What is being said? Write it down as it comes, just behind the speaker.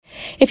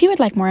If you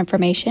would like more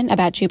information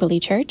about Jubilee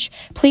Church,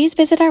 please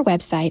visit our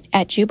website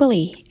at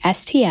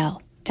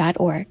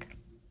jubileestl.org.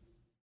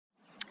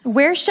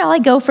 Where shall I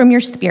go from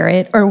your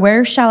spirit, or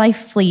where shall I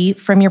flee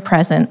from your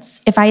presence?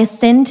 If I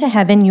ascend to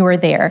heaven, you are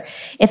there.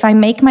 If I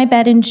make my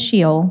bed in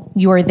Sheol,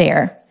 you are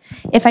there.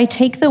 If I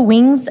take the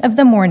wings of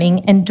the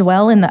morning and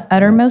dwell in the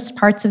uttermost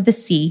parts of the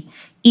sea,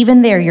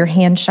 even there your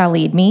hand shall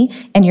lead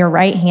me, and your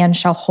right hand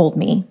shall hold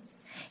me.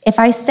 If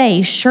I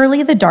say,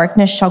 surely the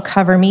darkness shall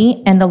cover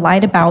me, and the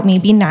light about me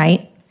be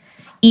night,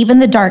 even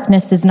the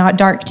darkness is not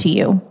dark to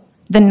you.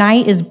 The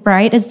night is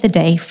bright as the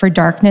day, for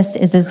darkness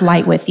is as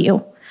light with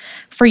you.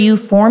 For you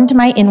formed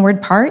my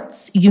inward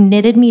parts, you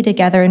knitted me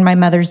together in my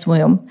mother's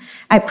womb.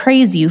 I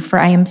praise you, for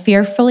I am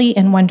fearfully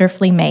and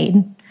wonderfully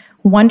made.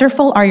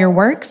 Wonderful are your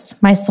works,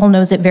 my soul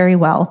knows it very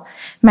well.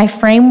 My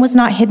frame was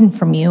not hidden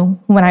from you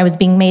when I was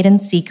being made in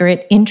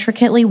secret,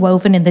 intricately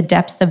woven in the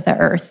depths of the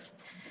earth.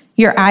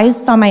 Your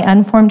eyes saw my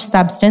unformed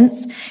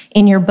substance.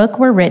 In your book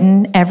were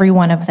written, every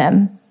one of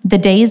them, the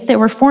days that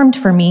were formed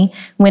for me,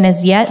 when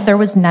as yet there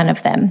was none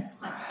of them.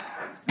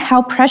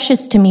 How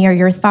precious to me are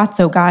your thoughts,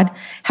 O God.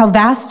 How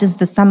vast is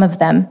the sum of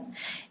them.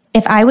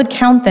 If I would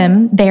count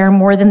them, they are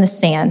more than the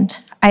sand.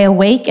 I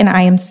awake and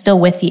I am still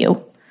with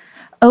you.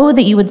 Oh,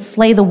 that you would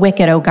slay the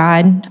wicked, O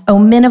God. O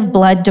men of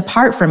blood,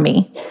 depart from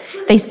me.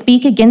 They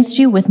speak against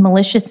you with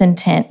malicious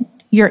intent.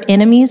 Your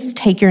enemies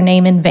take your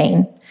name in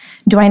vain.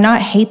 Do I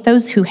not hate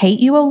those who hate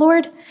you, O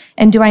Lord?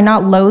 And do I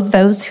not loathe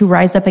those who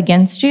rise up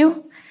against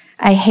you?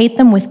 I hate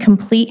them with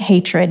complete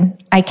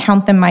hatred. I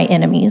count them my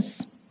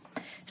enemies.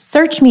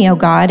 Search me, O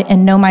God,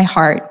 and know my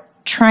heart.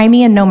 Try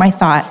me and know my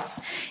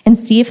thoughts, and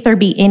see if there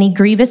be any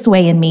grievous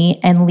way in me,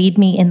 and lead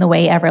me in the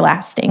way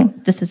everlasting.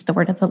 This is the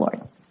word of the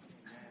Lord.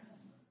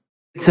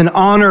 It's an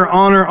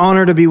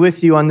honor to be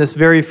with you on this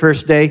very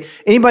first day.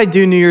 Anybody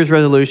do New Year's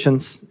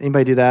resolutions?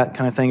 Anybody do that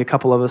kind of thing? A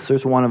couple of us.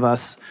 There's one of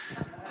us.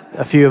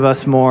 A few of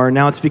us more.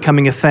 Now it's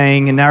becoming a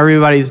thing, and now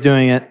everybody's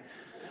doing it.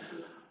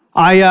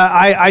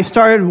 I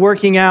started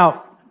working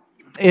out,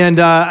 and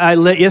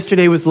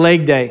yesterday was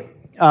leg day.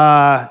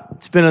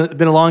 It's been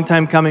a long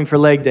time coming for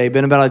leg day,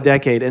 been about a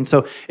decade. And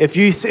so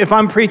if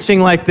I'm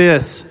preaching like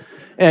this,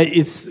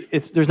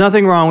 there's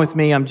nothing wrong with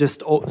me. I'm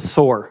just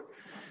sore.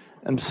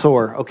 I'm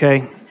sore,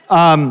 okay?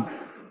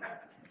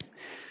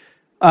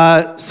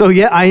 So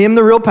yeah, I am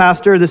the real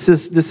pastor. This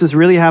is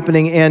really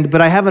happening.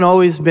 But I haven't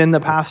always been the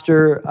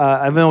pastor.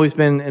 I haven't always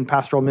been in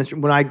pastoral ministry.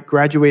 When I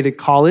graduated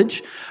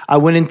college, I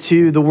went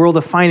into the world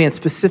of finance,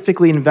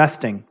 specifically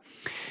investing.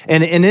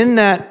 And in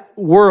that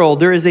world,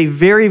 there is a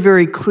very,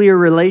 very clear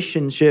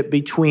relationship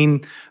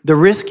between the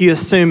risk you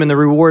assume and the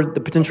reward,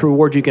 the potential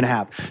reward you can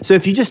have. So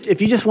if you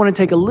just want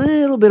to take a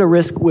little bit of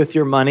risk with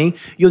your money,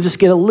 you'll just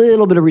get a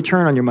little bit of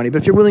return on your money. But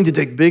if you're willing to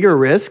take bigger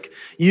risk,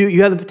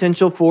 you have the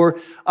potential for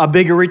a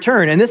bigger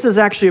return. And this is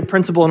actually a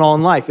principle in all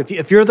in life.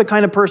 If you're the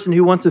kind of person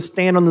who wants to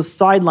stand on the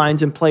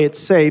sidelines and play it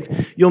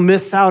safe, you'll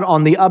miss out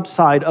on the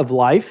upside of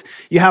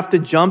life. You have to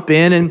jump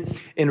in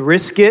and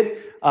risk it.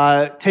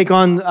 Take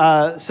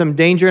on some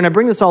danger. And I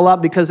bring this all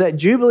up because at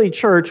Jubilee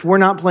Church, we're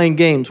not playing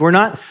games. We're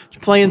not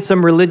playing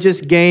some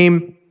religious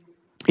game,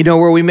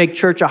 where we make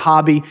church a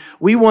hobby.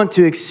 We want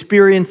to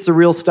experience the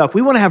real stuff.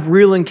 We want to have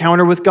real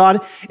encounter with God,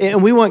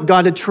 and we want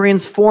God to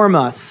transform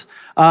us.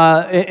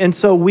 And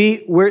so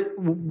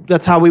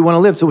that's how we want to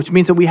live. So which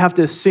means that we have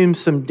to assume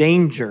some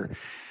danger.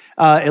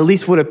 At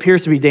least what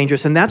appears to be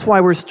dangerous. And that's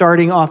why we're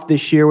starting off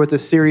this year with the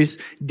series,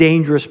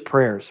 Dangerous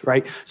Prayers,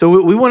 right?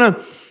 So we want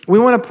to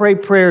pray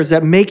prayers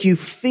that make you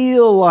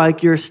feel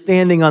like you're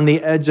standing on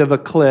the edge of a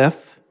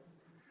cliff.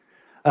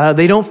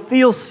 They don't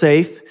feel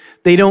safe.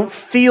 They don't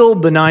feel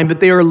benign, but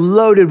they are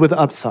loaded with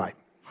upside.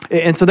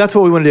 And so that's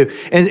what we want to do.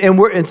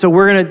 And so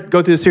we're going to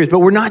go through the series, but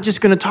we're not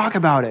just going to talk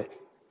about it.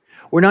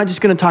 We're not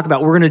just going to talk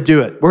about it. We're going to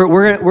do it. We're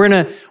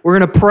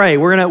going to pray.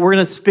 We're going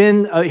to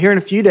spend here in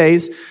a few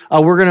days.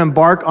 We're going to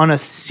embark on a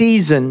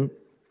season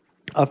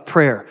of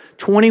prayer.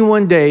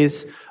 21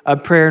 days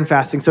of prayer and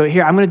fasting. So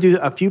here, I'm going to do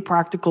a few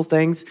practical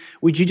things.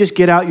 Would you just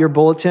get out your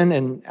bulletin,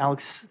 and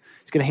Alex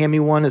is going to hand me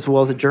one as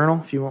well as a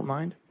journal, if you won't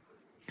mind.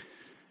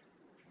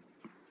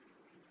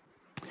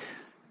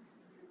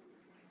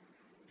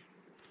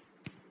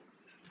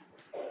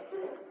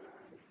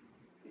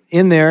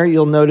 In there,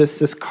 you'll notice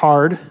this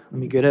card. Let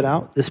me get it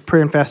out. This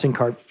prayer and fasting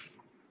card.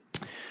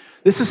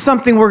 This is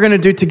something we're going to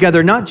do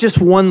together, not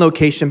just one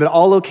location, but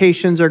all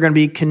locations are going to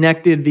be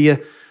connected via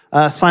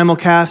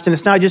simulcast. And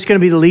it's not just going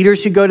to be the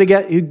leaders who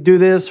who do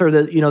this, or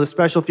the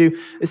special few.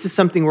 This is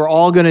something we're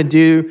all going to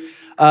do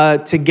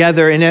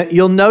together. And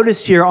you'll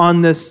notice here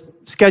on this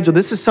schedule,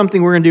 this is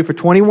something we're going to do for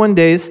 21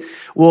 days.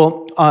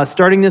 We'll,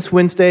 starting this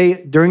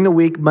Wednesday, during the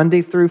week,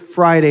 Monday through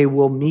Friday,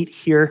 we'll meet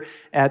here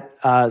at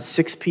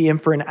 6 p.m.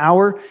 for an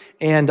hour,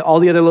 and all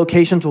the other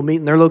locations will meet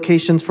in their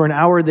locations for an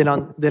hour. Then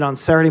on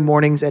Saturday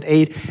mornings at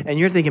 8. And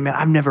you're thinking, man,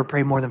 I've never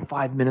prayed more than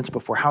 5 minutes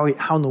before. How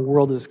in the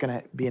world is this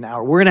going to be an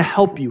hour? We're going to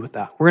help you with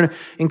that. We're going to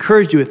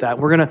encourage you with that.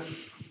 We're going to,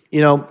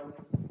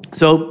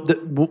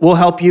 we'll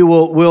help you.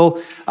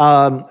 We'll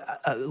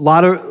a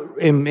lot of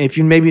if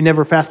you maybe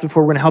never fasted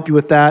before, we're going to help you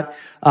with that.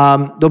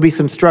 There'll be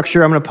some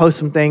structure. I'm going to post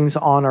some things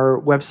on our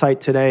website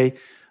today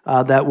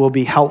that will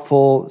be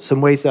helpful,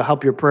 some ways to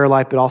help your prayer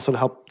life, but also to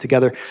help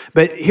together.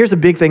 But here's a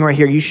big thing right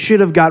here. You should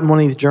have gotten one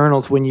of these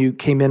journals when you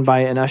came in by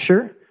an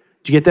usher.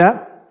 Did you get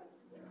that?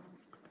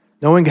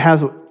 No one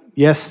has?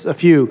 Yes, a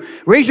few.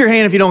 Raise your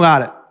hand if you don't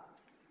got it.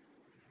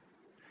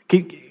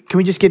 Can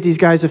we just get these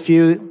guys a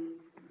few?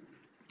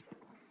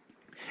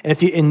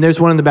 And there's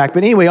one in the back.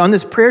 But anyway, on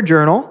this prayer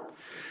journal,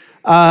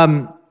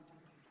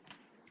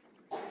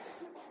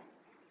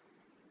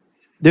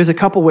 there's a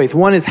couple ways.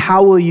 One is,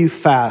 how will you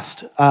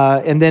fast?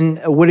 And then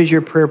what is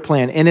your prayer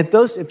plan? And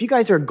if you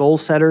guys are goal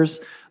setters,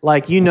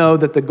 like, you know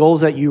that the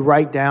goals that you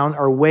write down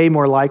are way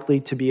more likely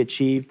to be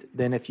achieved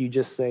than if you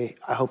just say,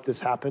 I hope this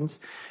happens.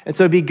 And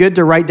so it'd be good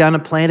to write down a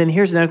plan. And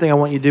here's another thing I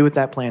want you to do with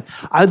that plan.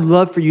 I'd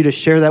love for you to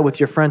share that with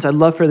your friends. I'd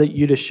love for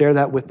you to share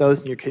that with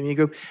those in your community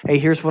group. Hey,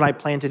 here's what I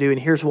plan to do, and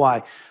here's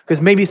why. Because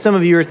maybe some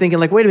of you are thinking,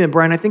 like, wait a minute,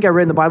 Brian, I think I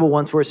read in the Bible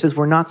once where it says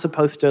we're not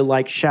supposed to,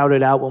 like, shout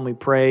it out when we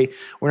pray.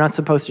 We're not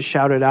supposed to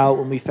shout it out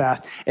when we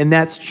fast. And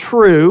that's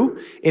true.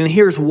 And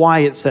here's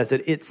why it says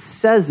it. It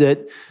says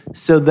it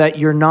so that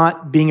you're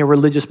not being a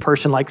religious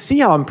person, like, see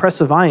how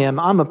impressive I am.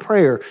 I'm a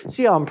prayer.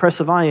 See how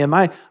impressive I am.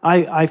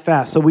 I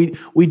fast. So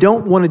we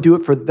don't want to do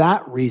it for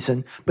that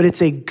reason, but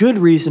it's a good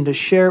reason to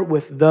share it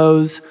with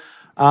those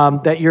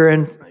that you're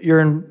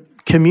in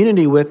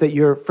community with, that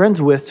you're friends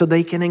with, so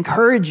they can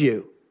encourage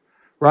you,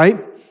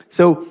 right?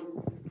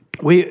 So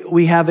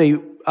we have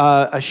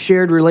a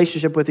shared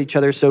relationship with each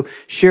other. So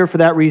share for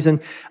that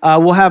reason.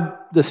 We'll have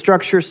the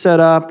structure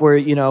set up where,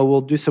 we'll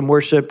do some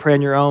worship, pray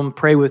on your own, you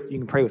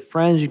can pray with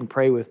friends, you can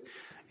pray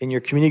in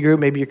your community group.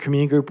 Maybe your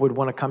community group would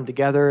want to come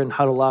together and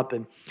huddle up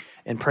and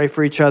pray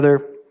for each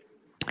other.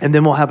 And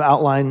then we'll have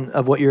outline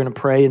of what you're going to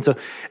pray. And so,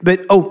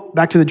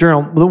 back to the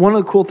journal. One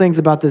of the cool things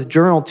about this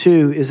journal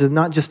too is it's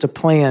not just a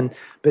plan,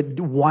 but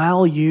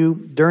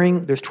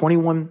there's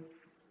 21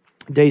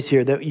 days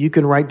here that you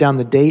can write down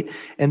the date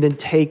and then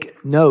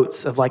take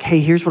notes of, like, hey,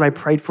 here's what I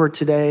prayed for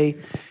today.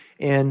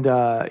 And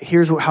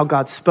here's how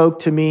God spoke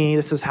to me.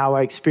 This is how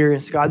I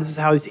experienced God. This is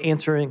how he's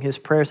answering his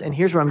prayers. And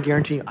here's what I'm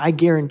guaranteeing you. I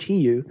guarantee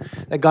you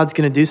that God's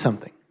going to do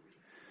something.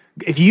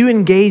 If you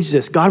engage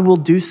this, God will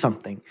do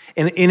something,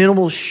 and it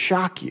will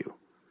shock you.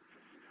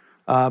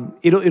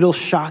 It'll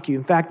shock you.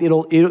 In fact,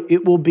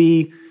 it will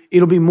be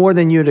more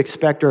than you'd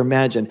expect or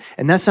imagine.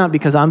 And that's not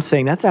because I'm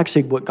saying, that's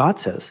actually what God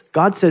says.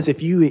 God says,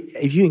 if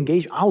you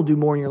engage, I will do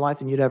more in your life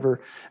than you'd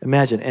ever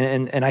imagine.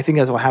 And I think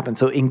that's what happens.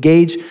 So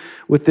engage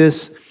with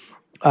this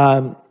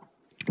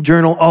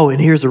journal. Oh, and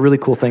here's a really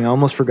cool thing. I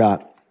almost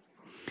forgot.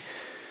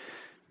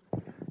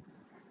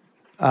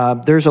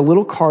 There's a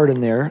little card in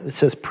there that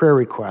says prayer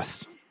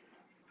request.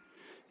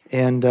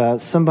 And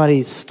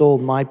somebody stole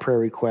my prayer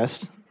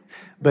request,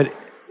 but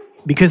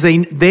because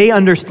they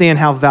understand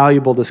how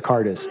valuable this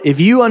card is.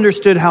 If you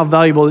understood how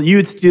valuable,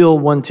 you'd steal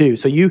one too.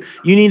 So you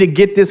need to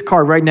get this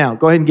card right now.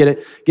 Go ahead and get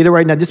it. Get it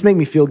right now. Just make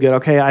me feel good,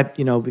 okay? I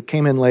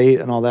came in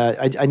late and all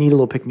that. I need a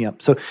little pick me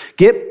up. So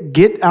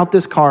get out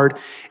this card,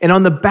 and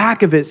on the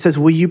back of it says,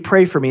 "Will you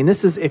pray for me?" And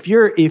this is if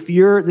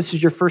this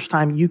is your first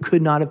time, you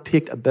could not have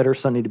picked a better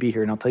Sunday to be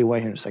here, and I'll tell you why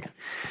here in a second.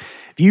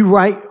 If you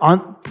write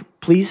on,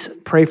 please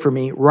pray for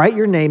me. Write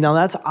your name. Now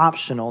that's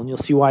optional, and you'll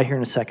see why here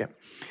in a second.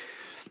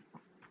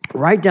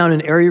 Write down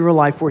an area of your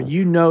life where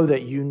you know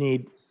that you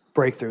need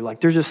breakthrough. Like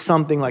there's just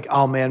something like,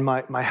 oh man,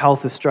 my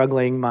health is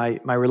struggling, my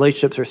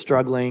relationships are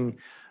struggling.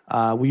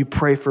 Will you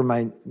pray for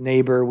my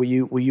neighbor?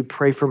 Will you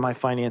pray for my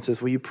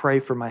finances? Will you pray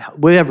for my health?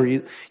 Whatever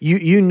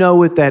you know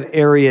what that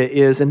area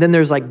is. And then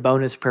there's like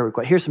bonus prayer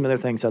requests. Here's some other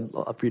things I'd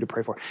love for you to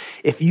pray for.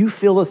 If you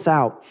fill this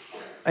out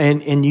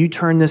and you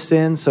turn this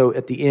in, so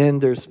at the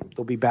end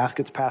there'll be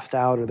baskets passed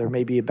out, or there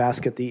may be a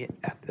basket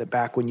at the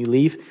back when you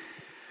leave.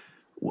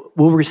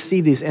 We'll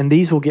receive these, and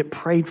these will get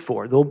prayed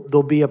for.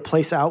 There'll be a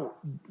place out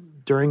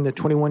during the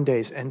 21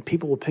 days, and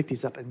people will pick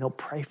these up, and they'll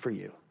pray for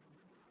you.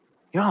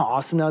 You know how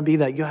awesome that would be,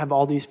 that you'll have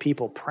all these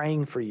people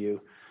praying for you.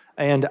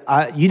 And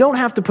you don't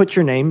have to put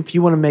your name. If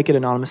you want to make it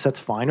anonymous, that's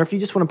fine. Or if you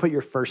just want to put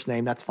your first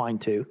name, that's fine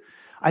too.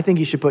 I think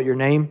you should put your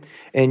name,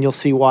 and you'll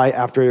see why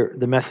after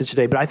the message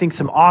today. But I think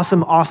some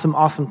awesome, awesome,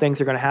 awesome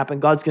things are going to happen.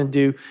 God's going to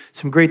do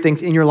some great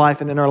things in your life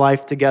and in our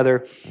life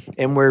together,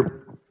 and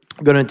we're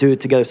going to do it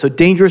together. So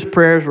dangerous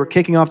prayers. We're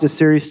kicking off this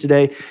series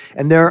today,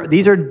 and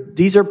these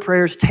are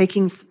prayers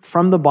taking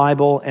from the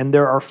Bible, and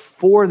there are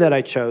 4 that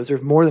I chose.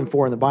 There's more than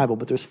 4 in the Bible,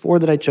 but there's 4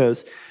 that I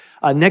chose.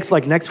 Next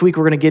week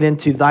we're going to get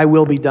into "Thy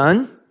will be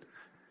done."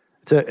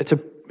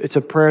 It's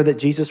a prayer that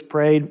Jesus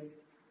prayed.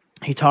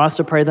 He taught us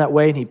to pray that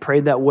way, and he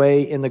prayed that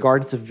way in the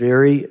garden. It's a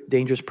very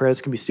dangerous prayer.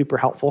 It's going to be super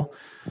helpful,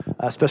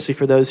 especially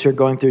for those who are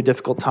going through a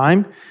difficult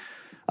time.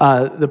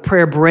 The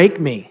prayer "Break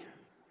Me."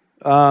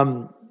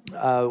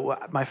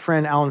 My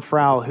friend Alan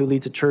Frau, who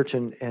leads a church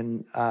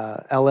in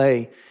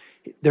LA,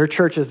 their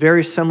church is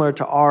very similar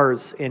to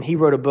ours, and he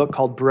wrote a book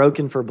called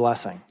 "Broken for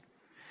Blessing."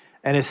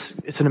 And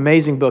it's an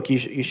amazing book.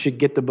 You should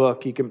get the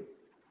book.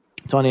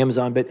 It's on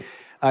Amazon. But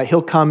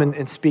He'll come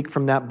and speak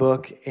from that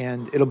book,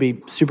 and it'll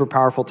be super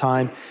powerful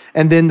time.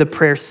 And then the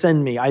prayer,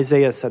 send me.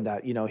 Isaiah said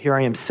that, here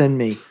I am, send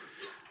me.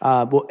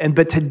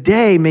 But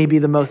today may be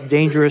the most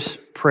dangerous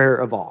prayer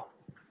of all.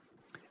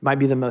 It might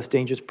be the most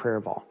dangerous prayer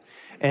of all.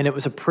 And it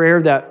was a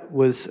prayer that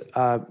was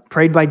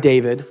prayed by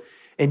David.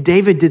 And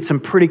David did some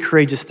pretty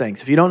courageous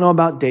things. If you don't know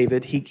about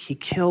David, he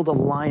killed a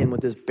lion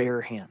with his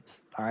bare hands,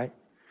 all right?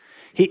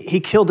 He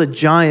killed a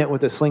giant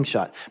with a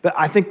slingshot. But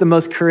I think the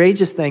most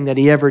courageous thing that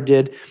he ever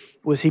did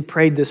was he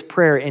prayed this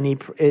prayer, and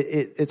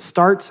it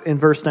starts in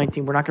verse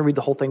 19. We're not going to read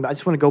the whole thing, but I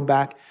just want to go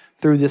back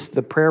through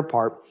the prayer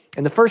part.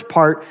 And the first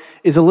part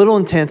is a little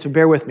intense, but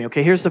bear with me.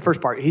 Okay, here's the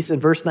first part. He said,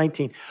 verse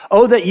 19,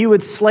 "Oh, that you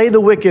would slay the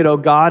wicked, O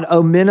God.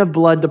 O men of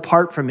blood,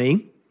 depart from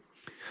me.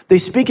 They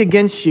speak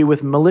against you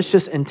with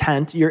malicious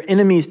intent. Your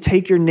enemies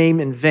take your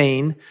name in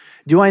vain.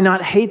 Do I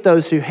not hate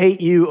those who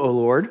hate you, O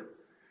Lord?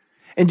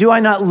 And do I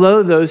not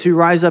loathe those who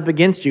rise up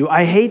against you?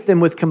 I hate them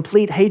with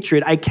complete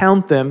hatred. I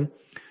count them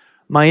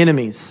my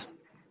enemies."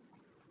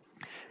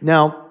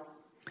 Now,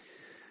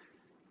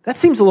 that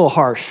seems a little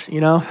harsh,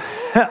 Somebody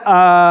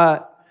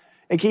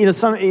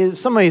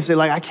say,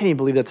 I can't even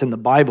believe that's in the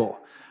Bible.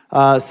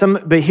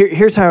 But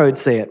here's how I would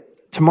say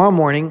it. Tomorrow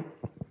morning,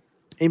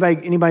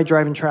 anybody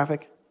drive in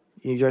traffic?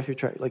 You drive through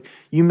traffic?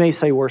 You may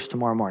say worse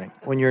tomorrow morning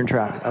when you're in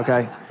traffic,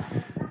 okay?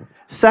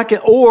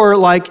 Second, or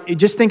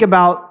just think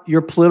about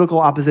your political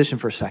opposition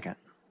for a second.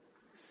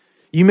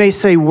 You may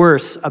say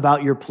worse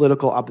about your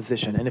political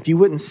opposition. And if you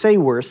wouldn't say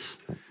worse,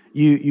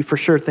 you for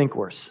sure think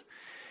worse.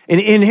 And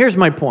here's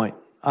my point,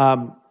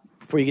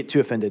 before you get too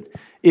offended,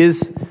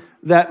 is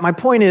that my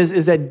point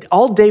is that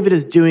all David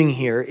is doing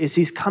here is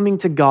he's coming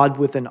to God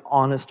with an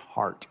honest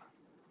heart.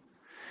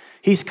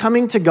 He's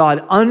coming to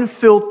God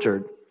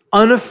unfiltered,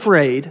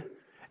 unafraid,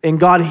 and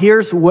God,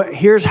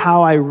 here's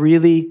how I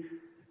really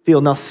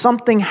feel. Now,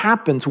 something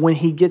happens when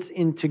he gets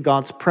into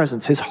God's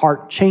presence. His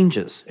heart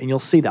changes, and you'll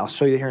see that. I'll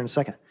show you here in a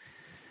second.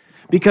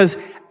 Because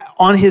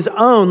on his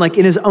own,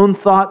 in his own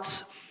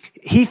thoughts,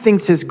 he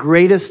thinks his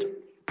greatest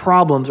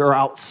problems are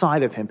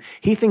outside of him.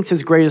 He thinks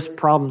his greatest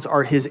problems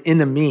are his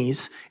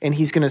enemies, and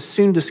he's going to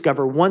soon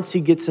discover once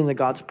he gets into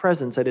God's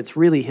presence that it's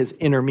really his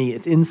inner me.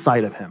 It's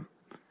inside of him.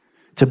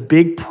 It's a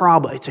big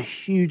problem. It's a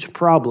huge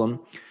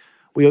problem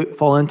we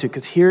fall into,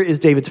 because here is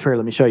David's prayer.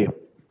 Let me show you.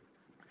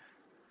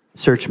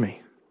 Search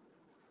me.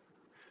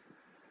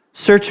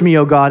 Search me,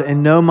 O God,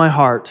 and know my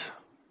heart.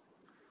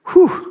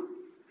 Whew.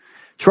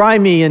 Try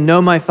me and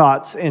know my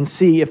thoughts, and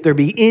see if there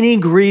be any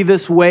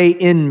grievous way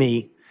in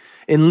me,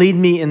 and lead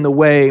me in the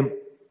way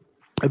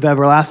of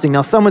everlasting.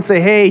 Now, some would say,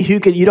 hey,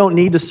 you don't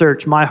need to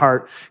search my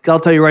heart, because I'll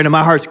tell you right now,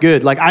 my heart's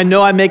good. I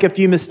know I make a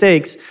few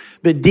mistakes,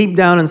 but deep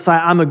down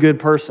inside, I'm a good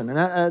person.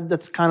 And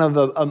that's kind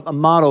of a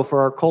motto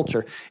for our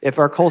culture. If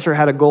our culture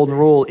had a golden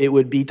rule, it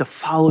would be to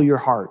follow your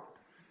heart,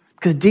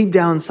 because deep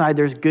down inside,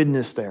 there's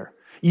goodness there.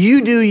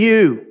 You do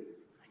you.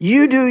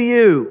 You do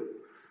you.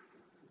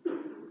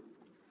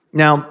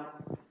 Now,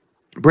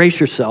 brace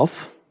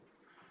yourself,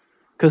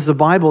 because the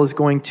Bible is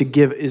going to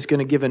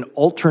give an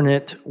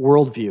alternate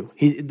worldview.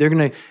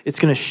 It's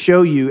going to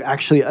show you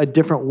actually a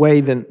different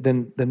way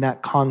than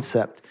that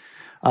concept.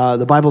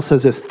 The Bible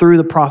says this through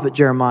the prophet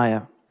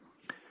Jeremiah: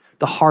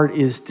 the heart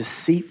is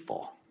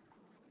deceitful.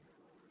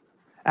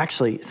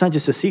 Actually, it's not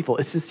just deceitful;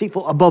 it's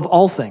deceitful above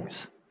all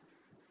things.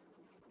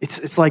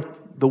 It's like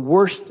the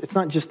worst. It's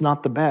not just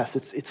not the best.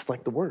 It's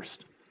like the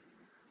worst,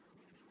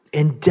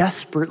 and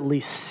desperately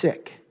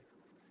sick.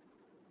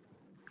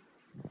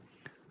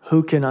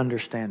 Who can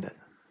understand it?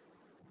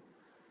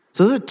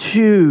 So those are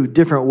two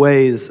different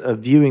ways of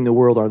viewing the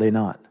world, are they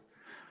not?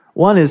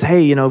 One is,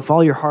 hey,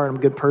 follow your heart, I'm a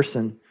good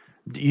person.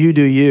 You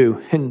do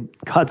you. And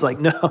God's like,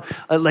 no,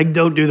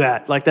 don't do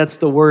that. That's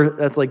the word.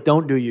 That's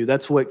don't do you.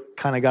 That's what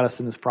kind of got us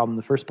in this problem in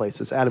the first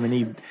place, is Adam and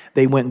Eve,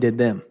 they went and did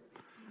them.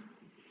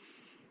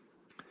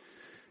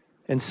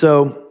 And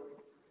so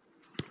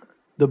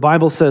the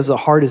Bible says the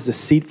heart is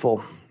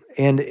deceitful.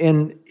 And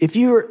if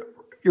you're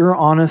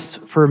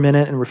honest for a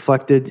minute and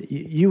reflected,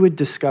 you would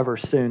discover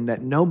soon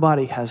that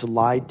nobody has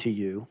lied to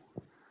you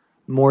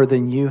more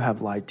than you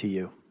have lied to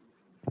you.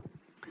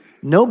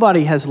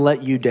 Nobody has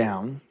let you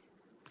down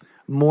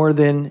more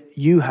than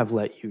you have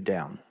let you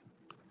down.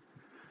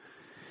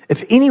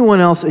 If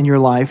anyone else in your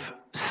life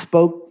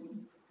spoke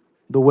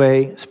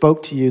to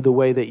you the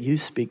way that you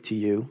speak to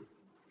you,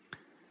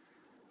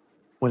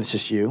 when it's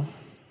just you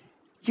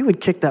would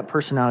kick that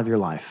person out of your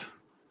life.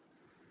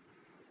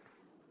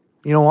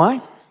 You know why?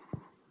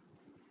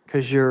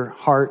 Because your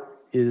heart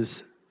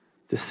is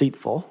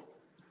deceitful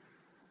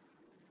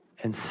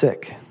and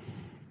sick,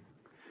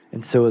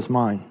 and so is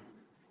mine.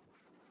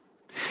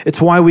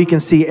 It's why we can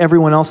see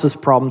everyone else's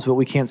problems, but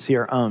we can't see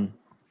our own.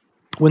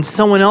 When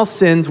someone else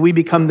sins, we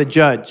become the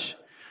judge.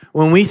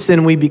 When we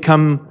sin, we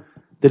become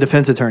the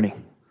defense attorney.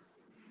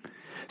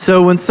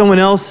 So when someone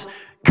else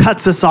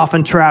cuts us off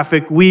in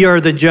traffic, we are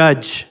the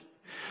judge.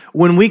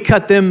 When we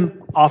cut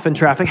them off in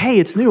traffic, hey,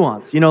 it's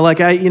nuance.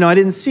 I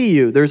didn't see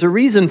you. There's a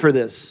reason for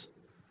this.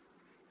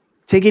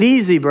 Take it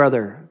easy,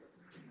 brother.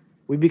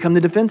 We become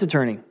the defense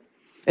attorney.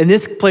 And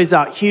this plays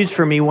out huge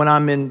for me when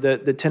I'm in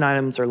the 10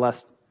 items or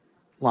less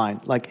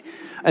line. Like,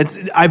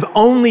 I've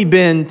only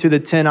been to the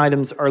 10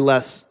 items or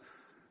less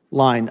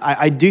line.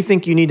 I do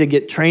think you need to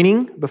get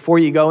training before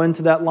you go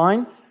into that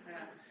line.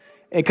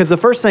 Because the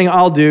first thing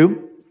I'll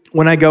do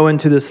when I go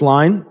into this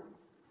line,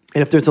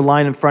 and if there's a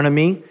line in front of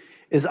me,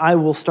 is I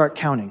will start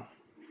counting.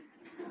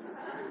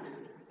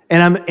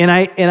 And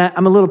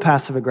I'm a little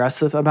passive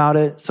aggressive about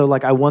it. So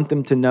like I want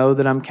them to know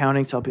that I'm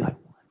counting. So I'll be like,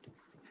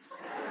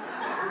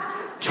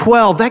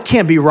 12, that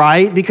can't be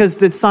right because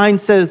the sign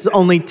says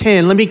only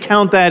 10. Let me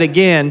count that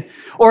again.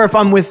 Or if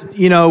I'm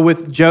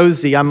with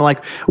Josie, I'm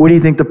like, what do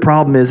you think the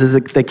problem is? Is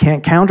it they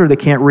can't count or they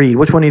can't read?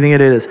 Which one do you think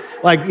it is?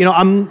 Like,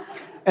 and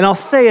I'll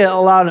say it a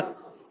lot.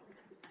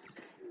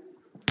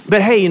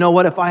 But hey, you know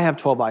what? If I have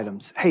 12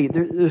 items, hey,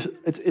 there's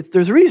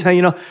a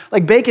reason,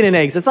 like bacon and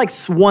eggs, it's like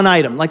one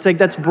item. Like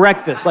that's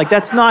breakfast. Like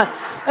that's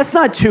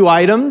not 2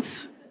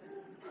 items.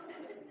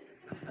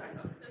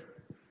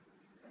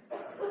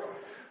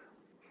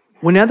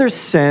 When others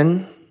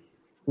sin,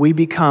 we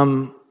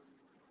become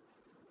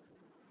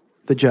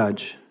the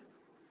judge.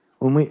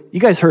 You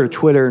guys heard of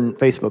Twitter and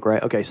Facebook,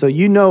 right? Okay, so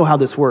you know how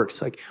this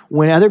works. Like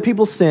when other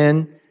people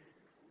sin,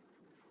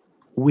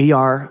 we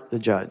are the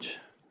judge.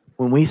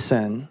 When we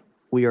sin,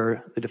 we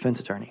are the defense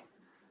attorney.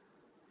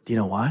 Do you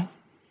know why?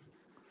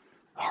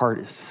 The heart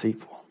is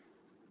deceitful.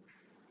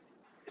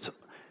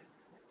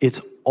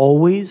 It's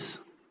always,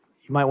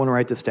 you might want to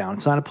write this down.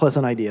 It's not a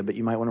pleasant idea, but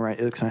you might want to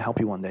write it. It's going to help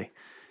you one day.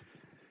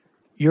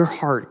 Your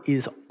heart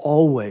is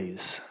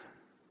always,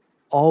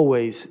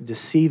 always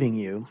deceiving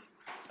you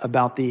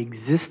about the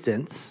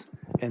existence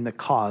and the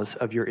cause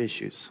of your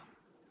issues.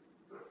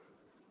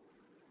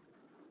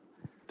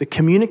 The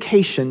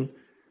communication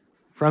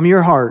from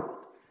your heart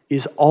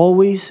is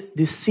always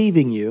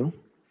deceiving you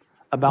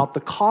about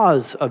the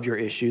cause of your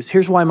issues.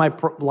 Here's why my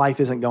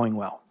life isn't going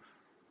well.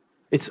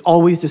 It's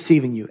always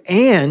deceiving you.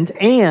 And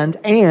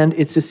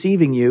it's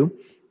deceiving you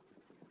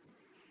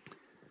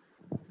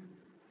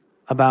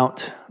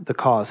about the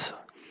cause.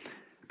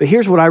 But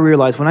here's what I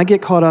realize. When I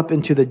get caught up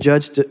into the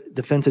judge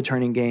defense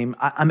attorney game,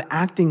 I'm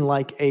acting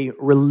like a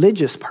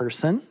religious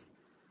person,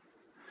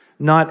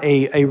 not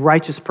a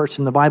righteous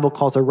person. The Bible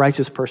calls a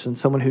righteous person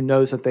someone who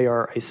knows that they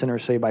are a sinner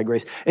saved by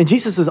grace. And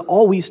Jesus is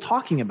always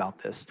talking about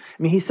this.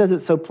 I mean, he says it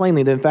so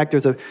plainly that, in fact,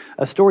 there's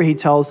a story he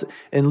tells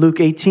in Luke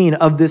 18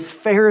 of this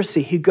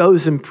Pharisee. He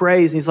goes and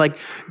prays, and he's like,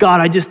 God,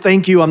 I just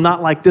thank you. I'm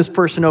not like this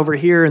person over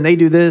here, and they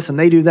do this, and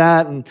they do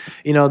that. And,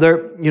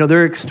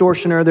 they're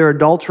extortioner, they're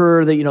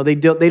adulterer, they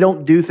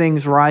don't do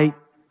things right.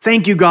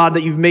 Thank you, God,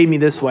 that you've made me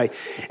this way.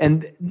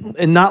 And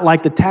not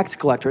like the tax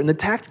collector. And the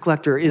tax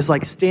collector is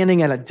like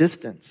standing at a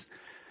distance.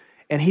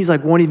 And he's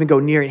like, won't even go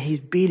near it. He's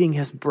beating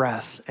his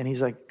breast. And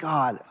he's like,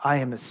 God, I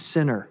am a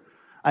sinner.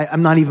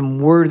 I'm not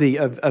even worthy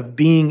of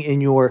being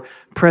in your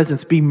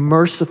presence. Be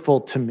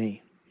merciful to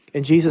me.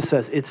 And Jesus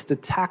says, it's the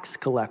tax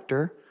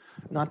collector,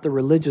 not the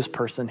religious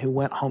person who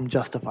went home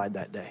justified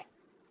that day.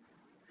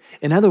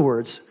 In other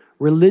words,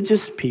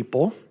 religious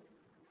people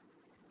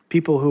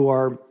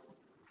who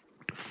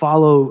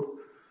follow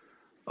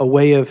a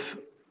way of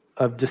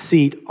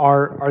deceit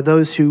are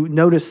those who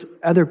notice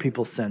other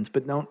people's sins,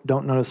 but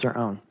don't notice their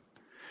own.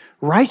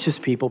 Righteous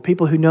people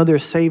who know they're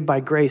saved by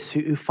grace,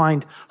 who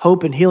find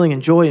hope and healing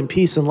and joy and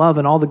peace and love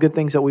and all the good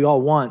things that we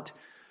all want,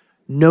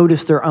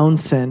 notice their own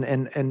sin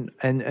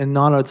and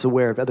not as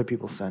aware of other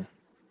people's sin.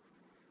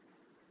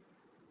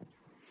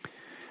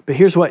 But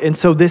here's what, and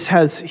so this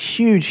has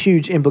huge,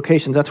 huge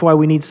implications. That's why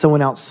we need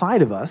someone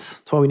outside of us.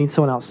 That's why we need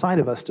someone outside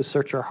of us to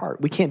search our heart.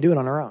 We can't do it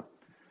on our own.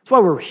 That's why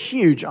we're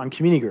huge on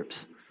community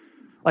groups.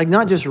 Like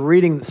not just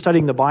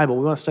studying the Bible.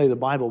 We want to study the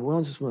Bible. We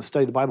don't just want to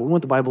study the Bible. We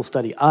want the Bible to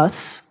study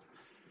us.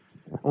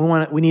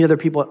 We need other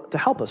people to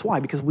help us.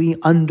 Why? Because we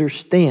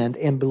understand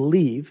and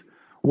believe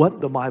what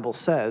the Bible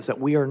says, that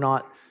we are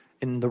not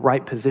in the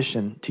right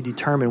position to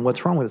determine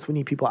what's wrong with us. We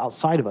need people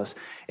outside of us.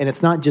 And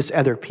it's not just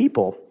other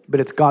people, but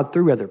it's God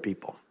through other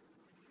people.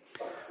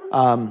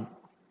 And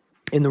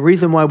the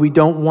reason why we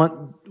don't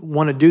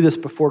want to do this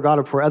before God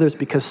or before others,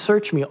 because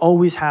search me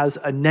always has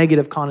a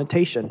negative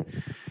connotation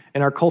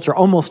in our culture,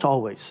 almost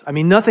always. I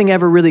mean, nothing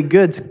ever really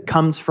good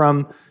comes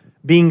from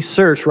being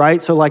searched,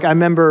 right? So like I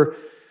remember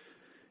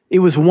it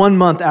was 1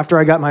 month after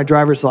I got my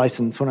driver's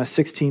license when I was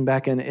 16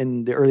 back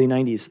in the early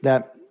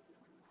 90s,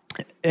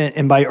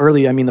 and by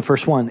early, I mean the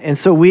first one. And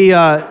so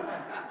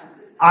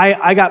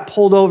I got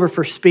pulled over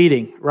for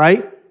speeding,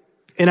 right?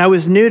 And I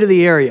was new to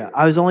the area.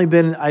 I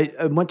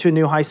went to a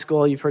new high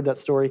school. You've heard that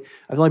story.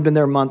 I've only been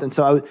there a month. And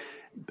so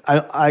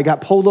I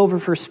got pulled over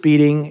for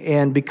speeding.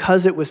 And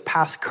because it was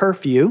past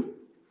curfew,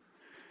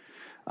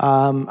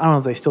 I don't know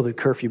if they still did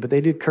curfew, but they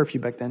did curfew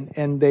back then.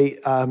 And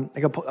I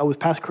was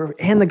past curfew.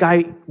 And the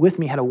guy with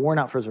me had a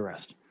warrant out for his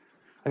arrest.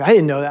 Like, I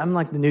didn't know that. I'm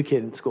like the new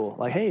kid in school.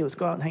 Like, hey, let's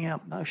go out and hang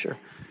out. Oh, sure.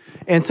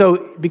 And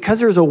so because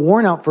there was a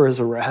warrant out for his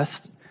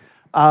arrest,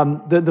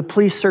 the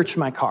police searched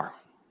my car.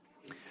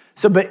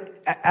 So, but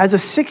as a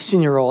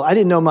 16-year-old, I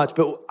didn't know much,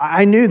 but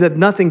I knew that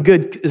nothing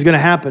good is going to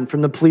happen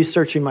from the police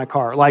searching my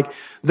car. Like,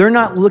 they're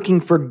not looking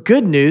for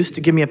good news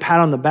to give me a pat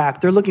on the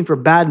back. They're looking for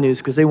bad news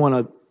because they want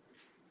to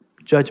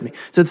judge me.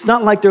 So it's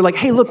not like they're like,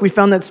 hey, look, we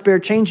found that spare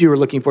change you were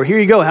looking for. Here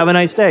you go. Have a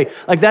nice day.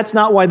 Like, that's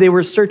not why they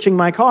were searching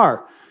my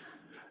car.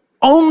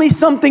 Only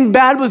something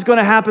bad was going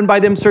to happen by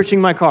them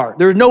searching my car.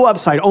 There's no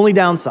upside, only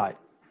downside.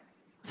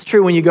 It's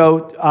true when you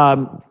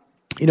go,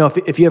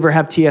 if you ever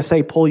have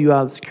TSA pull you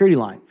out of the security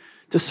line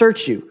to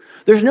search you,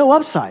 there's no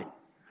upside.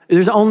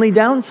 There's only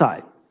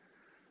downside.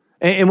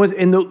 And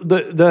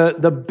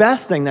the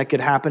best thing that could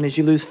happen is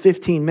you lose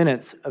 15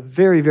 minutes of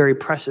very, very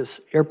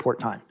precious airport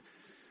time.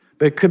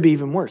 But it could be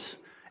even worse.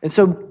 And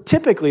so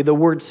typically the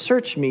word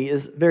search me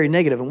is very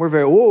negative, and we're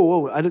very,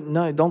 whoa,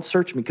 don't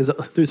search me, because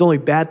there's only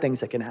bad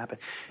things that can happen.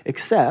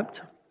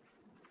 Except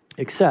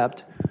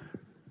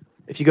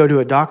if you go to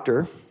a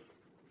doctor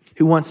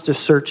who wants to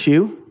search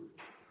you,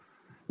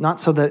 not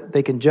so that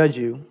they can judge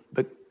you,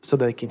 but so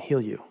that they can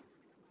heal you.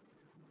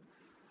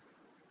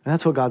 And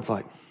that's what God's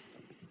like.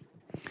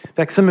 In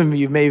fact, some of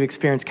you may have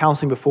experienced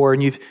counseling before,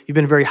 and you've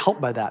been very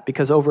helped by that,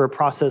 because over a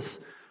process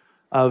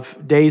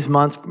of days,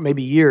 months,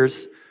 maybe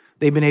years,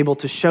 they've been able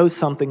to show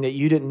something that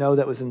you didn't know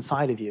that was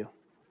inside of you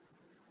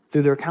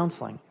through their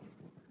counseling.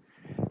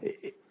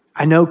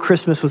 I know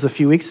Christmas was a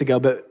few weeks ago,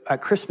 but at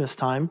Christmas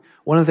time,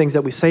 one of the things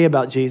that we say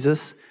about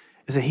Jesus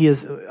is that he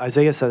is,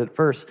 Isaiah said it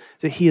first,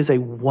 that he is a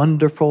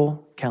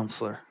wonderful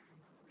counselor.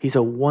 He's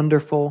a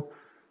wonderful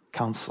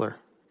counselor.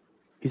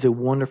 He's a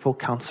wonderful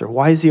counselor.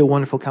 Why is he a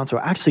wonderful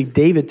counselor? Actually,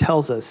 David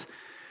tells us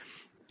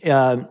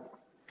in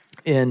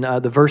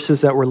the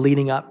verses that were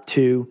leading up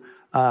to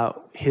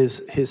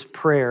his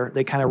prayer,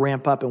 they kind of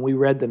ramp up, and we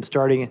read them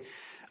starting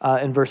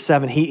in verse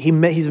 7.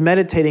 He's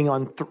meditating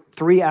on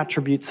three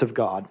attributes of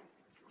God.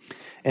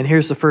 And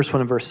here's the first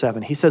one in verse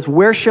 7. He says,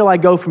 where shall I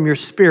go from your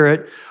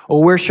spirit,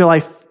 or where shall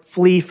I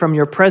flee from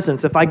your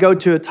presence? If I go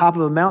to the top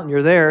of a mountain,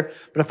 you're there.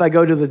 But if I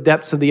go to the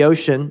depths of the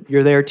ocean,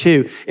 you're there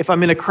too. If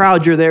I'm in a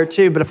crowd, you're there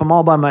too. But if I'm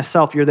all by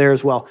myself, you're there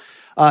as well.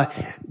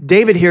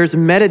 David here is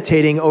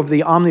meditating over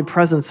the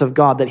omnipresence of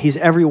God, that he's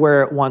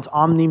everywhere at once.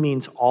 Omni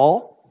means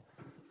all.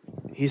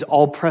 He's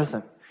all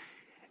present.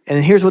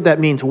 And here's what that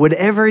means.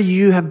 Whatever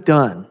you have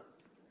done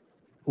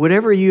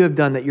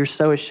that you're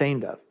so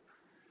ashamed of,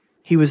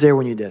 he was there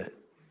when you did it.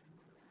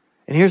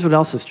 And here's what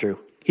else is true.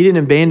 He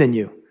didn't abandon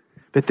you,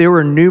 but there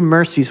were new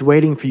mercies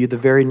waiting for you the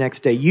very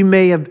next day. You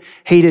may have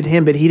hated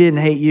him, but he didn't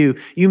hate you.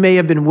 You may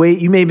have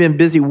been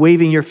busy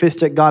waving your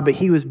fist at God, but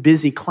he was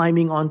busy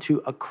climbing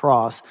onto a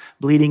cross,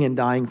 bleeding and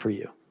dying for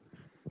you.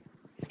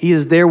 He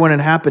is there when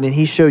it happened, and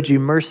he showed you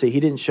mercy. He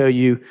didn't show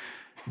you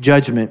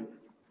judgment.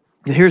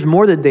 And here's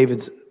more that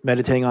David's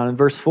meditating on in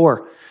verse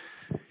 4.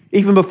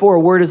 Even before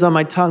a word is on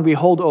my tongue,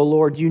 behold, O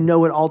Lord, you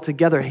know it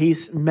altogether.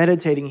 He's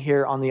meditating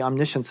here on the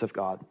omniscience of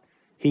God.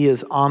 He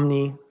is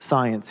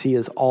omniscience. He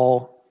is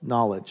all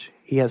knowledge.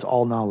 He has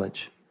all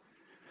knowledge.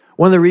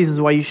 One of the reasons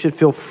why you should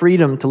feel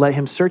freedom to let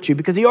him search you,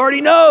 because he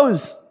already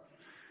knows.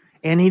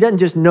 And he doesn't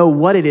just know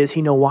what it is,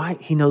 he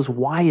knows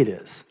why it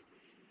is.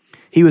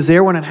 He was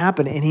there when it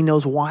happened, and he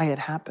knows why it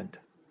happened.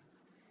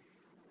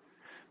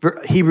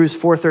 Hebrews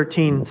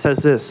 4:13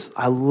 says this.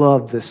 I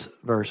love this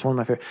verse, one of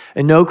my favorite.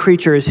 And no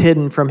creature is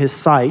hidden from his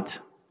sight.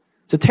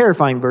 It's a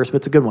terrifying verse, but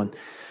it's a good one.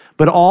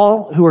 But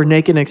all who are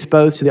naked and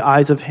exposed to the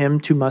eyes of him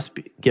too must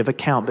give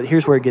account. But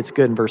here's where it gets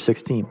good in verse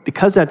 16.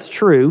 Because that's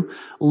true,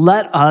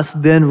 let us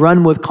then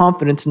run with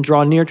confidence and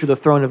draw near to the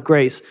throne of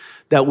grace,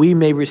 that we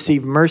may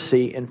receive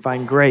mercy and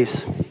find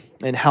grace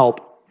and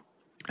help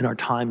in our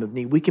time of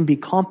need. We can be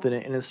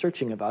confident in his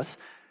searching of us,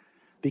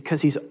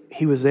 because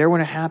he was there when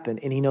it happened,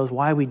 and he knows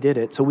why we did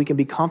it, so we can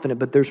be confident.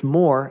 But there's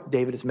more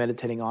David is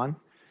meditating on,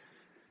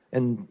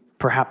 and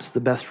perhaps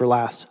the best for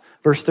last.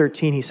 Verse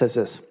 13, he says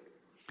this,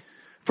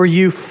 for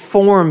you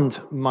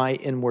formed my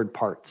inward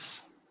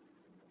parts.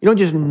 You don't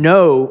just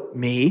know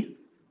me,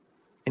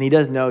 and he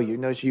does know you,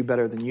 knows you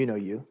better than you know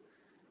you,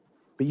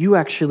 but you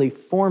actually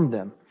formed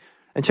them.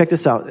 And check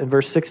this out, in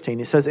verse 16,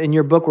 he says, in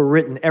your book were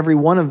written, every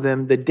one of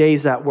them, the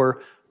days that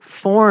were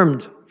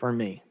formed for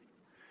me.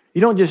 You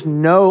don't just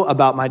know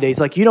about my days.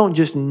 Like, you don't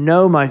just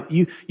know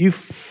you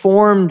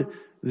formed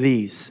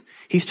these.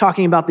 He's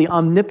talking about the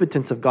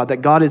omnipotence of God, that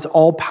God is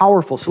all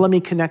powerful. So let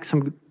me connect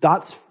some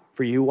dots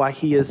for you why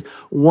he is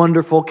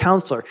wonderful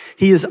counselor.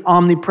 He is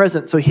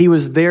omnipresent, so he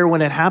was there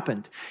when it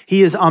happened.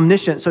 He is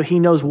omniscient, so he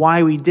knows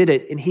why we did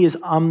it. And he is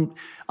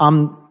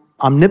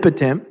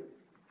omnipotent,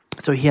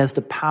 so he has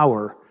the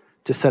power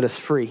to set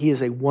us free. He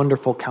is a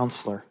wonderful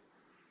counselor.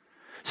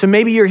 So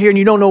maybe you're here and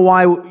you don't know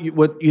why, you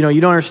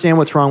don't understand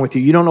what's wrong with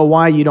you. You don't know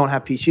why you don't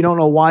have peace. You don't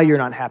know why you're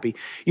not happy.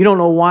 You don't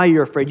know why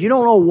you're afraid. You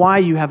don't know why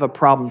you have a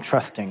problem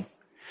trusting.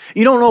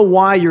 You don't know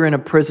why you're in a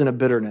prison of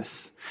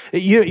bitterness.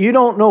 You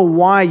don't know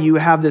why you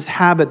have this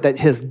habit that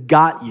has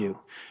got you.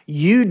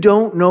 You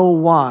don't know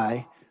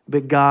why,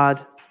 but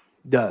God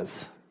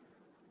does.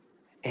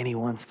 And he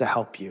wants to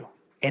help you.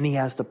 And he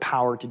has the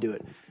power to do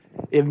it.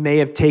 It may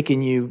have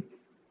taken you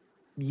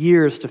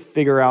years to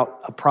figure out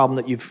a problem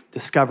that you've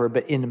discovered,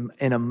 but in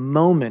a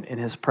moment in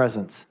his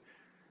presence,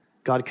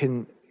 God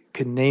can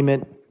name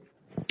it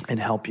and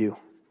help you.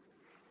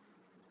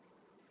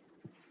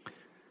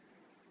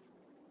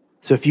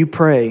 So if you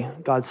pray,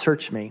 God,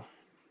 search me,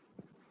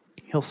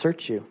 he'll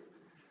search you.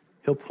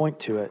 He'll point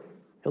to it.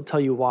 He'll tell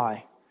you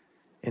why,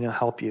 and he'll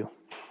help you.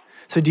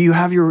 So do you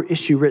have your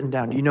issue written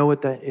down? Do you know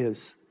what that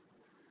is?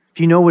 If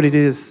you know what it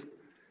is,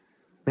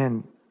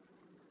 man,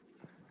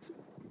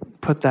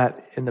 put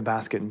that in the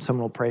basket and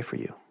someone will pray for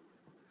you.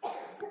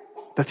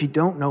 But if you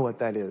don't know what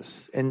that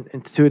is, and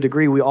to a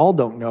degree, we all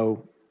don't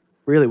know,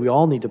 really, we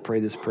all need to pray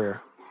this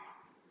prayer.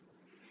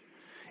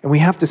 And we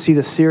have to see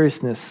the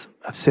seriousness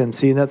of sin.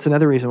 See, that's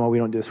another reason why we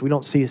don't do this. We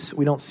don't see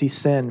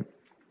sin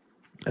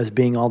as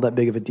being all that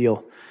big of a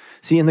deal.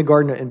 See, in the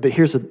garden, but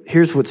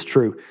here's what's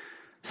true.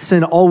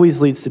 Sin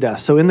always leads to death.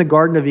 So in the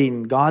Garden of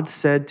Eden, God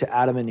said to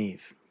Adam and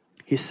Eve,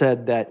 he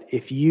said that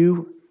if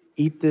you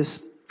eat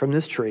this from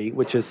this tree,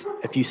 which is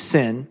if you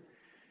sin,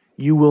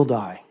 you will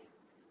die.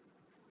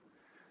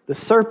 The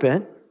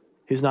serpent,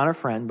 who's not our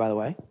friend, by the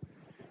way,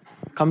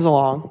 comes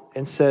along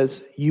and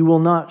says, you will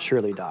not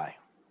surely die.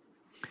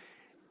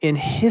 In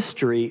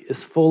history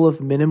is full of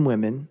men and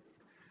women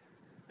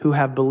who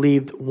have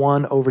believed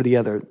one over the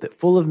other, that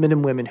full of men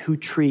and women who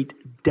treat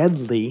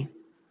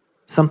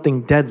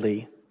something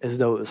deadly, as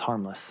though it was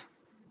harmless.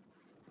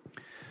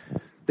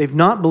 They've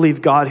not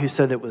believed God who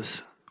said it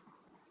was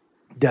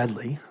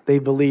deadly. They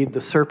believed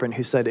the serpent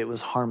who said it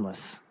was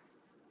harmless.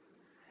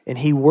 And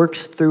he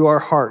works through our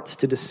hearts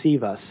to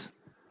deceive us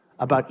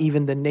about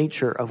even the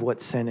nature of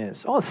what sin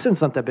is. Oh,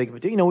 sin's not that big of a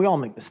deal. You know, we all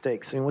make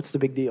mistakes. I mean, what's the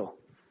big deal?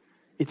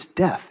 It's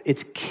death.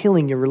 It's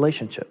killing your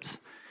relationships.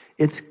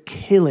 It's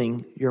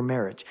killing your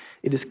marriage.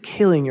 It is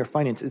killing your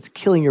finances. It's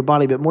killing your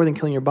body. But more than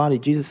killing your body,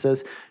 Jesus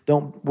says,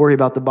 don't worry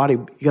about the body.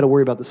 You got to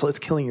worry about the soul. It's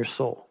killing your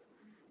soul.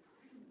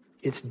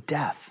 It's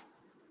death.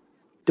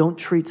 Don't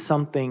treat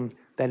something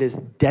that is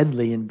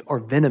deadly or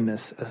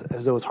venomous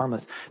as though it's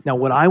harmless. Now,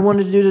 what I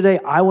wanted to do today,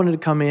 I wanted to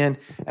come in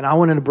and I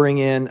wanted to bring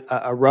in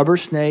a rubber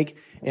snake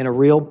and a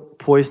real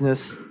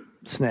poisonous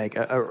snake,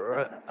 like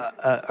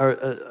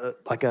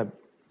a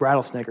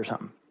rattlesnake or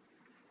something.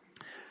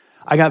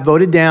 I got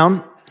voted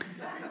down,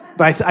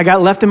 but I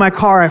got left in my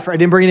car. I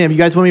didn't bring it in. You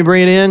guys want me to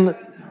bring it in?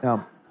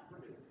 No.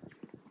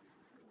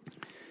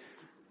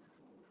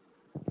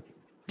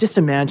 Just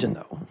imagine,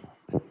 though,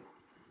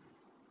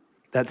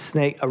 that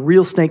snake, a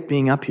real snake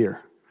being up here.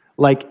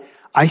 Like,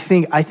 I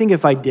think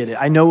if I did it,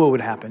 I know what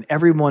would happen.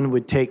 Everyone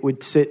would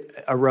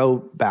sit a row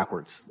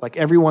backwards. Like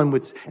everyone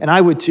would, and I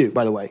would too,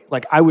 by the way.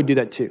 Like I would do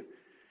that too.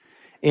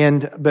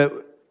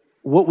 But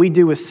what we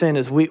do with sin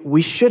is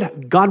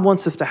God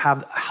wants us to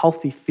have a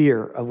healthy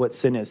fear of what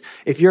sin is.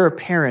 If you're a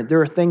parent,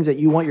 there are things that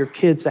you want your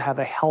kids to have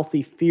a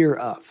healthy fear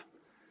of.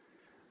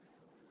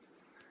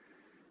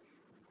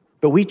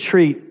 But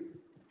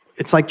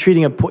it's like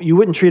you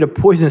wouldn't treat a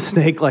poisonous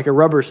snake like a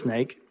rubber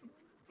snake,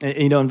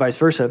 and vice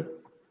versa.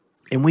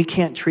 And we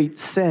can't treat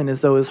sin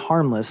as though it's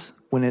harmless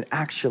when it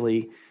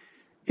actually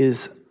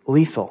is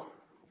lethal.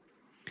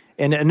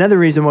 And another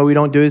reason why we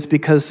don't do it is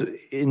because,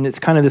 and it's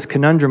kind of this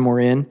conundrum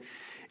we're in,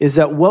 is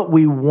that what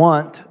we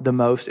want the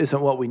most isn't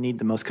what we need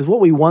the most. Because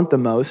what we want the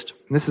most,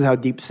 and this is how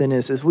deep sin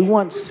is we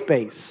want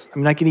space. I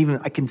mean,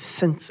 I can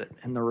sense it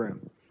in the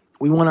room.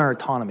 We want our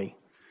autonomy.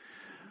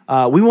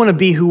 We want to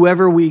be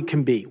whoever we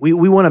can be. We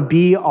want to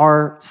be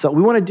ourselves.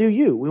 We want to do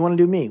you. We want to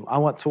do me.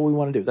 That's what we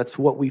want to do. That's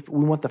what we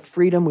want the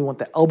freedom. We want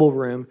the elbow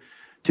room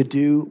to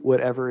do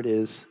whatever it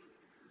is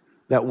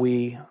that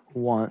we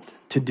want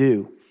to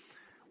do.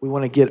 We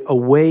want to get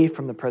away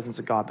from the presence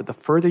of God. But the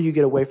further you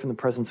get away from the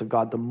presence of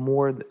God, the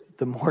more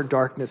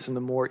darkness and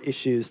the more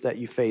issues that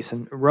you face.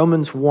 And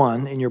Romans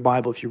 1 in your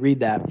Bible, if you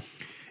read that,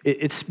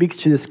 it speaks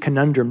to this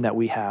conundrum that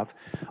we have.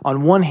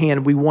 On one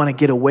hand, we want to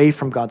get away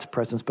from God's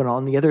presence, but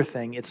on the other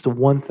thing, it's the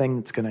one thing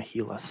that's going to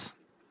heal us.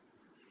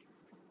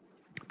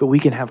 But we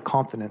can have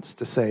confidence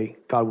to say,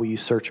 God, will you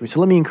search me? So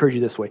let me encourage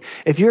you this way.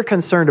 If you're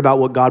concerned about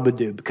what God would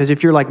do, because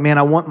if you're like, man,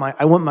 I want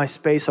my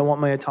space, I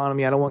want my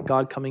autonomy, I don't want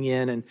God coming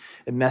in and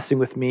messing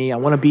with me, I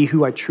want to be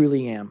who I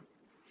truly am.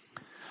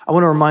 I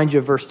want to remind you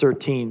of verse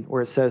 13,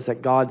 where it says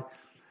that God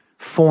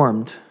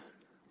formed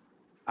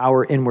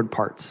our inward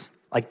parts,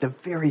 like the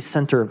very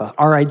center of us,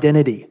 our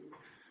identity,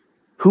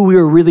 who we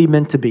are really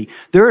meant to be.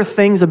 There are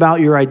things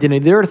about your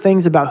identity, there are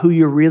things about who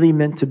you're really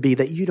meant to be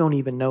that you don't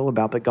even know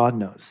about, but God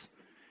knows.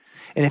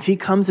 And if he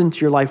comes into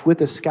your life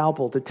with a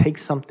scalpel to take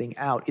something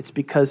out, it's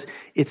because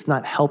it's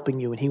not helping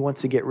you, and he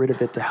wants to get rid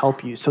of it to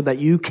help you so that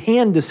you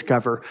can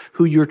discover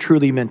who you're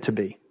truly meant to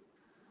be.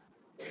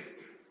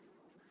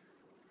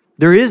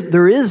 There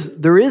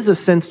is a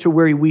sense to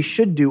where we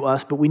should do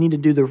us, but we need to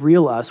do the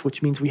real us,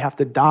 which means we have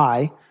to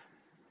die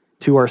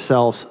to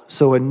ourselves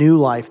so a new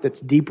life that's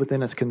deep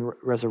within us can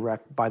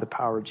resurrect by the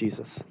power of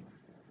Jesus.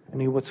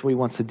 And that's what he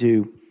wants to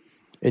do.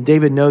 And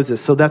David knows this.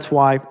 So that's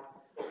why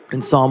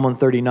in Psalm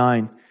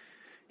 139,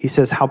 he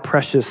says, how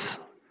precious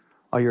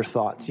are your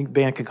thoughts?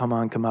 Band can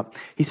come up.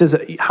 He says,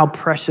 how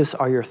precious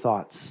are your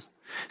thoughts?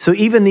 So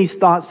even these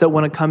thoughts that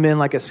want to come in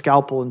like a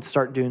scalpel and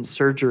start doing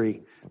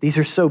surgery, These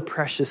are so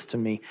precious to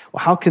me.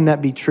 Well, how can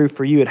that be true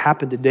for you? It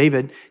happened to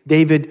David.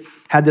 David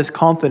had this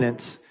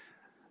confidence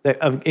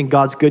in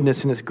God's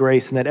goodness and his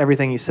grace, and that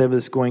everything he said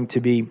was going to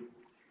be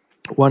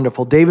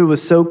wonderful. David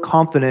was so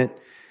confident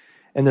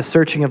in the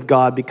searching of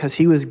God because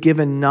he was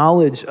given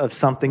knowledge of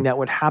something that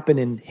would happen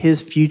in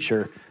his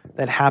future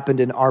that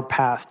happened in our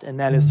past, and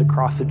that is the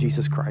cross of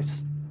Jesus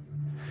Christ.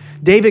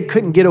 David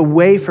couldn't get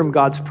away from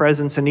God's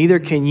presence, and neither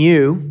can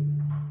you,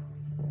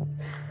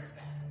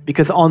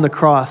 because on the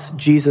cross,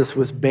 Jesus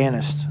was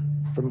banished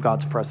from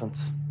God's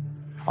presence.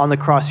 On the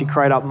cross, he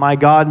cried out, my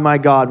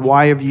God,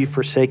 why have you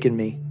forsaken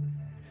me?"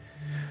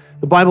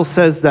 The Bible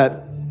says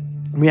that,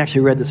 we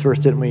actually read this verse,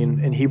 didn't we,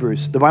 in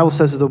Hebrews? The Bible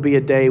says that there'll be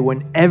a day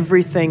when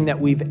everything that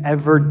we've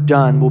ever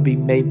done will be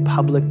made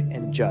public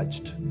and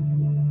judged.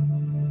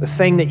 The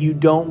thing that you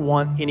don't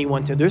want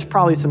anyone to. There's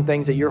probably some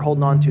things that you're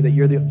holding on to that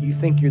you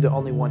think you're the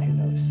only one who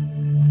knows.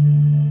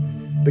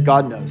 But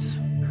God knows.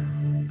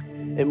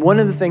 And one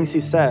of the things he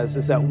says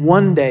is that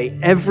one day,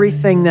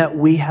 everything that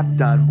we have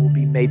done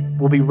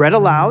will be read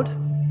aloud,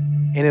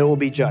 and it will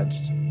be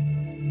judged.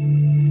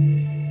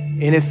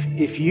 And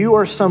if you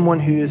are someone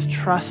who is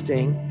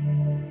trusting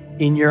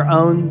in your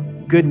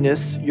own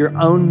goodness, your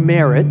own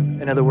merit,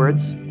 in other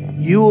words,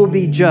 you will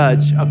be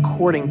judged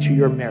according to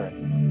your merit.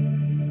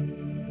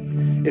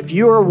 If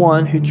you are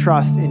one who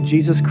trusts in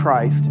Jesus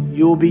Christ,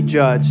 you will be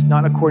judged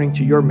not according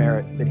to your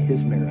merit, but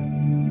his merit.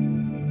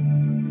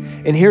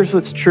 And here's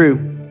what's true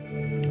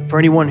for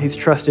anyone who's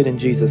trusted in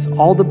Jesus.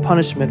 All the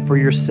punishment for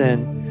your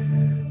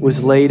sin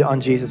was laid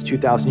on Jesus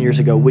 2,000 years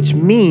ago, which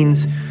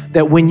means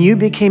that when you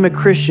became a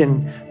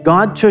Christian,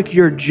 God took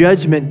your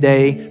judgment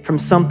day from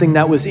something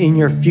that was in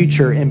your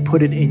future and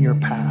put it in your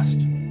past.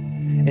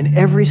 And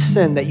every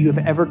sin that you have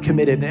ever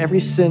committed and every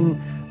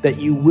sin that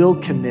you will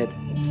commit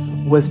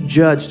was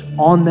judged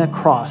on that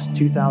cross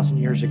 2,000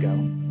 years ago.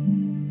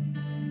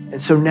 And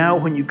so now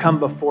when you come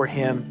before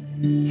him,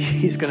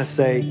 he's going to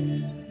say,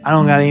 I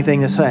don't got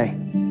anything to say.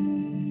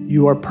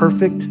 You are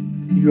perfect.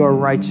 You are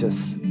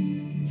righteous.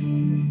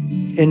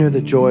 Enter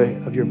the joy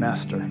of your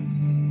master.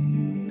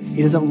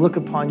 He doesn't look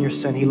upon your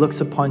sin. He looks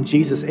upon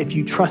Jesus. If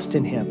you trust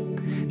in him,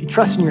 if you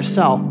trust in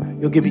yourself,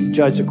 you'll be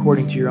judged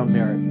according to your own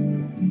merit.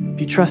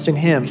 If you trust in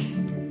him,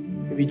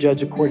 you'll be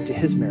judged according to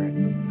his merit.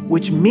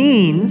 Which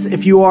means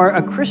if you are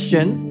a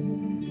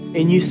Christian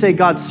and you say,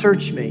 God,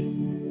 search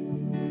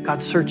me.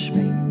 God, search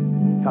me.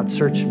 God,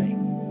 search me.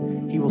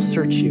 He will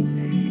search you.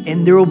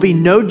 And there will be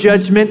no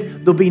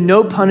judgment. There'll be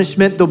no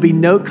punishment. There'll be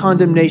no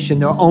condemnation.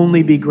 There'll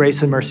only be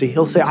grace and mercy.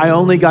 He'll say, I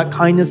only got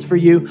kindness for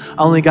you.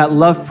 I only got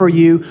love for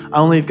you. I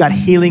only have got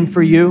healing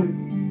for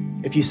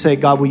you. If you say,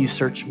 God, will you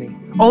search me?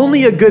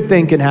 Only a good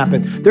thing can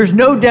happen. There's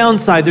no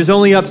downside. There's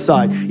only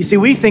upside. You see,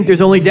 we think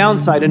there's only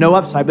downside and no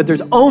upside, but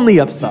there's only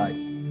upside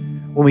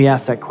when we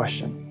ask that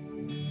question.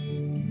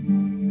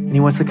 And he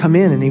wants to come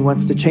in and he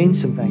wants to change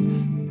some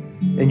things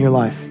in your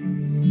life.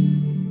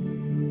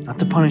 Not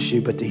to punish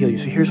you, but to heal you.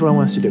 So here's what I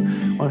want us to do.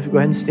 I want us to go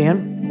ahead and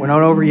stand. We're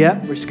not over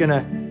yet. We're just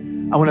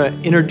I want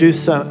to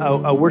introduce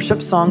a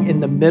worship song in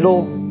the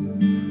middle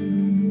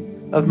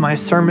of my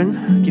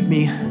sermon.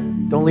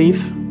 Don't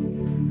leave.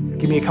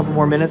 Give me a couple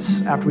more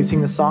minutes after we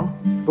sing this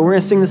song. But we're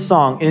going to sing this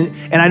song.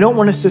 And I don't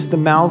want us just to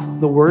mouth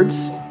the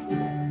words.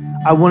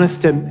 I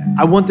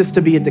want this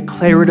to be a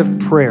declarative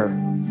prayer.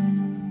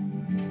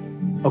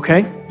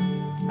 Okay?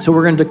 So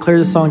we're going to declare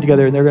this song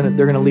together, and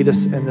they're going to lead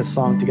us in this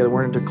song together.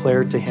 We're going to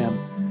declare to him,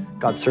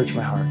 God, search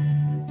my heart.